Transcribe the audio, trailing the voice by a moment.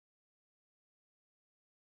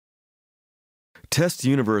Test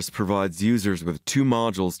Universe provides users with two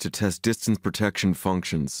modules to test distance protection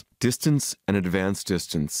functions, distance and advanced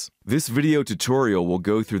distance. This video tutorial will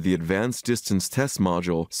go through the advanced distance test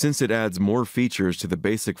module since it adds more features to the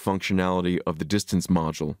basic functionality of the distance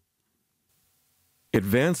module.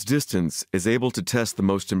 Advanced distance is able to test the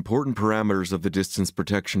most important parameters of the distance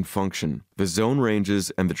protection function, the zone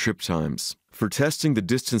ranges and the trip times. For testing the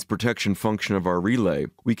distance protection function of our relay,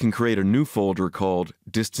 we can create a new folder called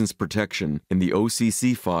Distance Protection in the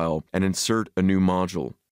OCC file and insert a new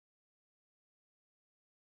module.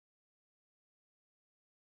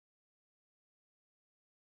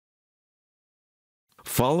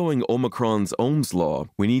 Following Omicron's Ohm's law,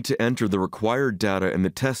 we need to enter the required data in the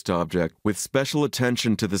test object with special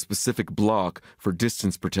attention to the specific block for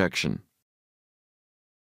distance protection.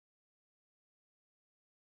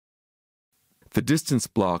 The distance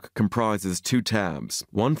block comprises two tabs,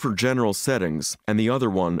 one for general settings and the other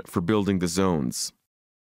one for building the zones.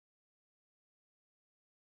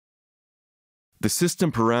 The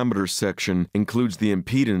System Parameters section includes the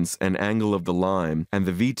impedance and angle of the line and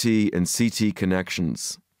the VT and CT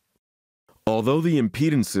connections. Although the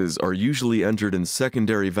impedances are usually entered in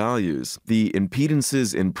secondary values, the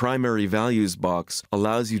Impedances in Primary Values box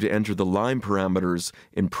allows you to enter the line parameters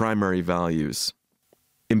in primary values.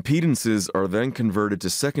 Impedances are then converted to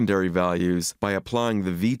secondary values by applying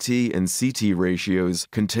the VT and CT ratios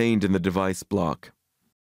contained in the device block.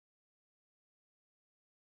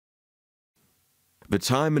 The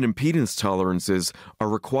time and impedance tolerances are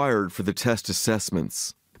required for the test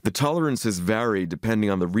assessments. The tolerances vary depending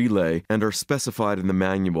on the relay and are specified in the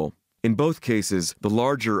manual. In both cases, the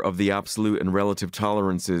larger of the absolute and relative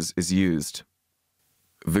tolerances is used.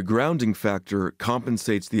 The grounding factor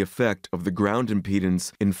compensates the effect of the ground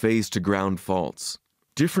impedance in phase-to-ground faults.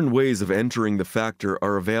 Different ways of entering the factor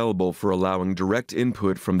are available for allowing direct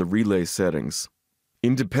input from the relay settings.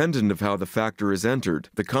 Independent of how the factor is entered,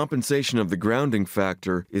 the compensation of the grounding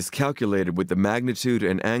factor is calculated with the magnitude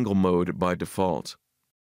and angle mode by default.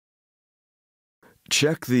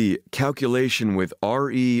 Check the Calculation with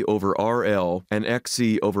RE over RL and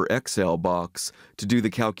XE over XL box to do the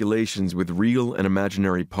calculations with real and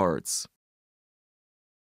imaginary parts.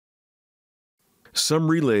 Some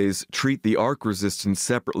relays treat the arc resistance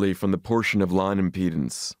separately from the portion of line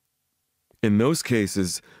impedance. In those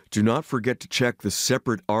cases, do not forget to check the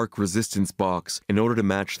separate arc resistance box in order to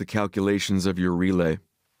match the calculations of your relay.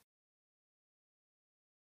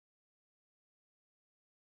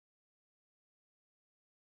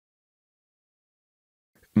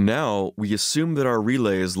 Now, we assume that our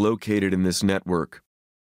relay is located in this network.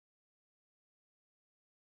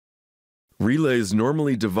 Relays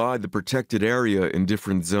normally divide the protected area in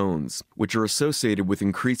different zones, which are associated with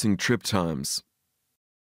increasing trip times.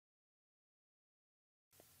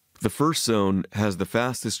 The first zone has the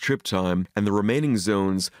fastest trip time, and the remaining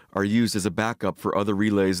zones are used as a backup for other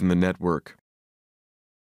relays in the network.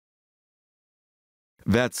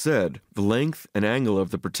 That said, the length and angle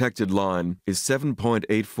of the protected line is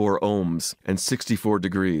 7.84 ohms and 64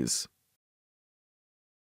 degrees.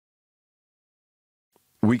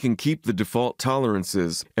 We can keep the default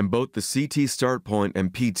tolerances and both the CT start point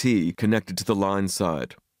and PT connected to the line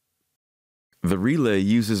side. The relay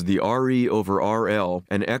uses the RE over RL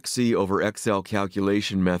and XE over XL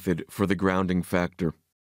calculation method for the grounding factor.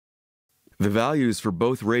 The values for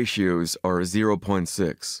both ratios are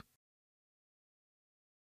 0.6.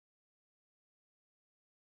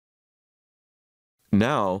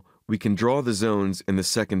 Now, we can draw the zones in the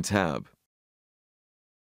second tab.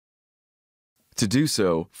 To do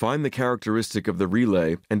so, find the characteristic of the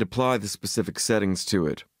relay and apply the specific settings to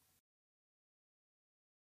it.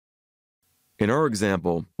 In our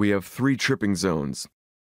example, we have 3 tripping zones,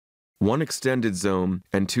 1 extended zone,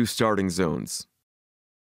 and 2 starting zones.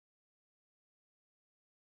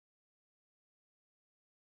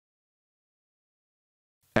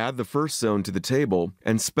 Add the first zone to the table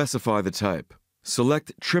and specify the type.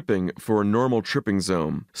 Select Tripping for a normal tripping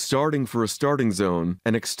zone, Starting for a starting zone,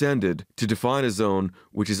 and Extended to define a zone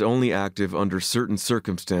which is only active under certain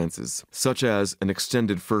circumstances, such as an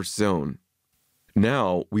extended first zone.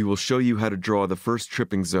 Now, we will show you how to draw the first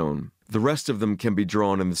tripping zone. The rest of them can be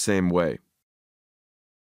drawn in the same way.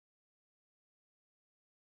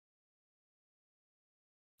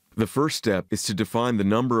 The first step is to define the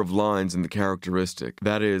number of lines in the characteristic,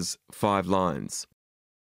 that is, 5 lines.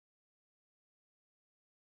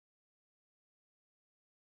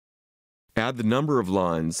 Add the number of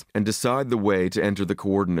lines and decide the way to enter the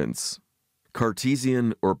coordinates,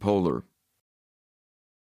 Cartesian or polar.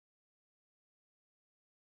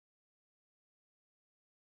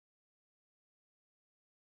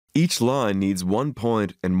 Each line needs one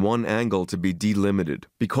point and one angle to be delimited.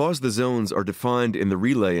 Because the zones are defined in the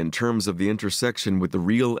relay in terms of the intersection with the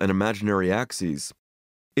real and imaginary axes,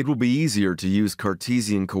 it will be easier to use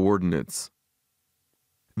Cartesian coordinates.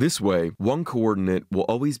 This way, one coordinate will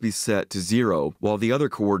always be set to 0, while the other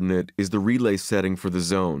coordinate is the relay setting for the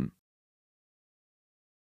zone.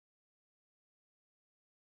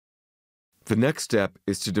 The next step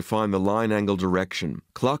is to define the line angle direction,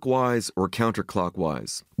 clockwise or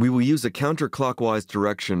counterclockwise. We will use a counterclockwise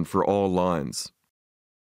direction for all lines.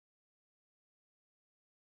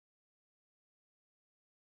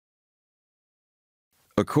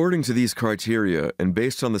 According to these criteria, and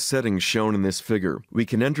based on the settings shown in this figure, we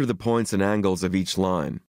can enter the points and angles of each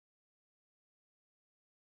line.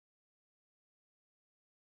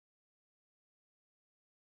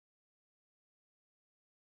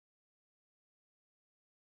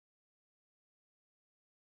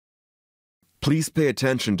 Please pay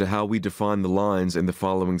attention to how we define the lines in the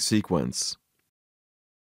following sequence.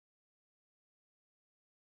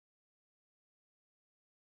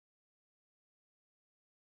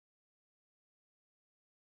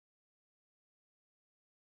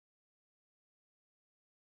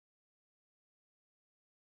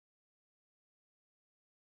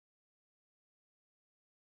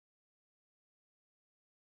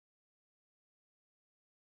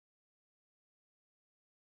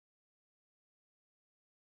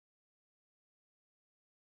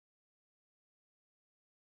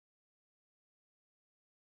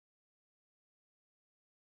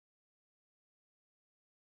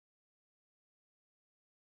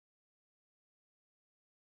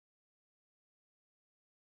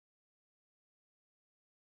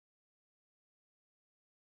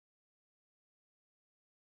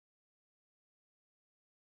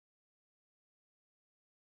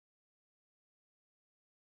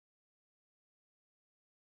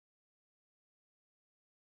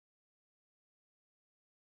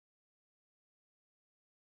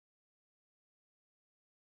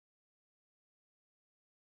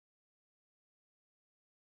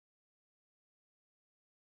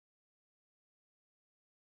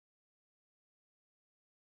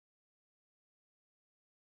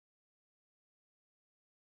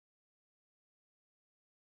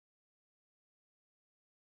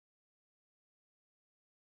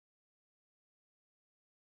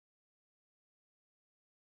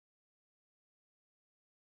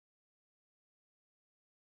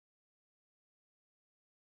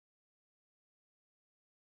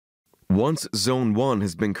 Once Zone 1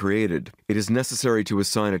 has been created, it is necessary to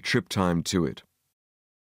assign a trip time to it.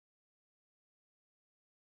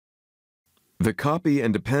 The Copy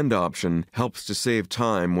and Append option helps to save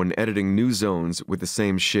time when editing new zones with the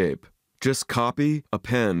same shape. Just copy,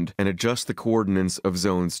 append, and adjust the coordinates of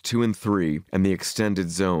zones 2 and 3 and the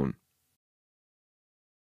extended zone.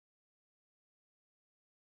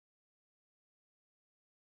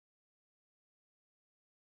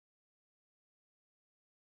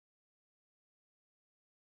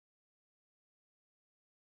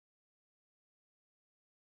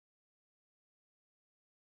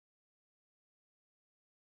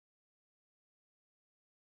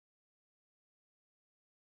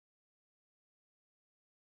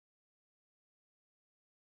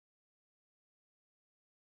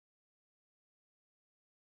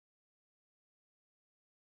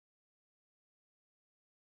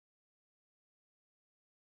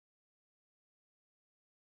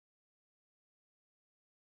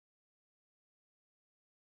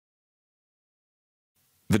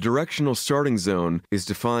 The directional starting zone is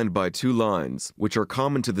defined by two lines, which are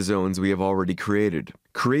common to the zones we have already created.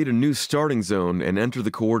 Create a new starting zone and enter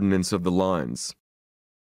the coordinates of the lines.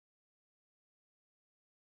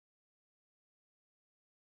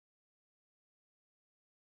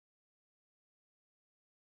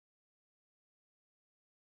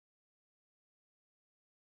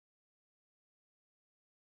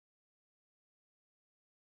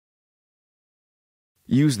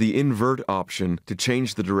 Use the Invert option to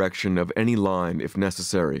change the direction of any line if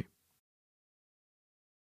necessary.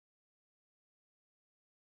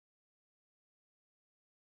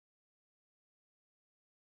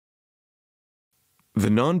 The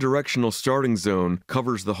non-directional starting zone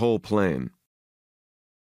covers the whole plane.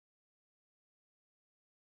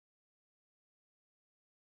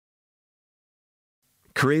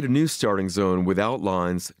 Create a new starting zone without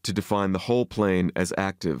lines to define the whole plane as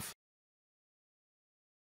active.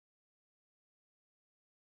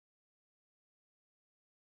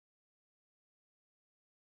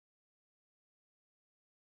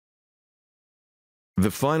 The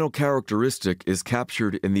final characteristic is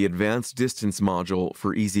captured in the Advanced Distance module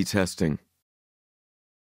for easy testing.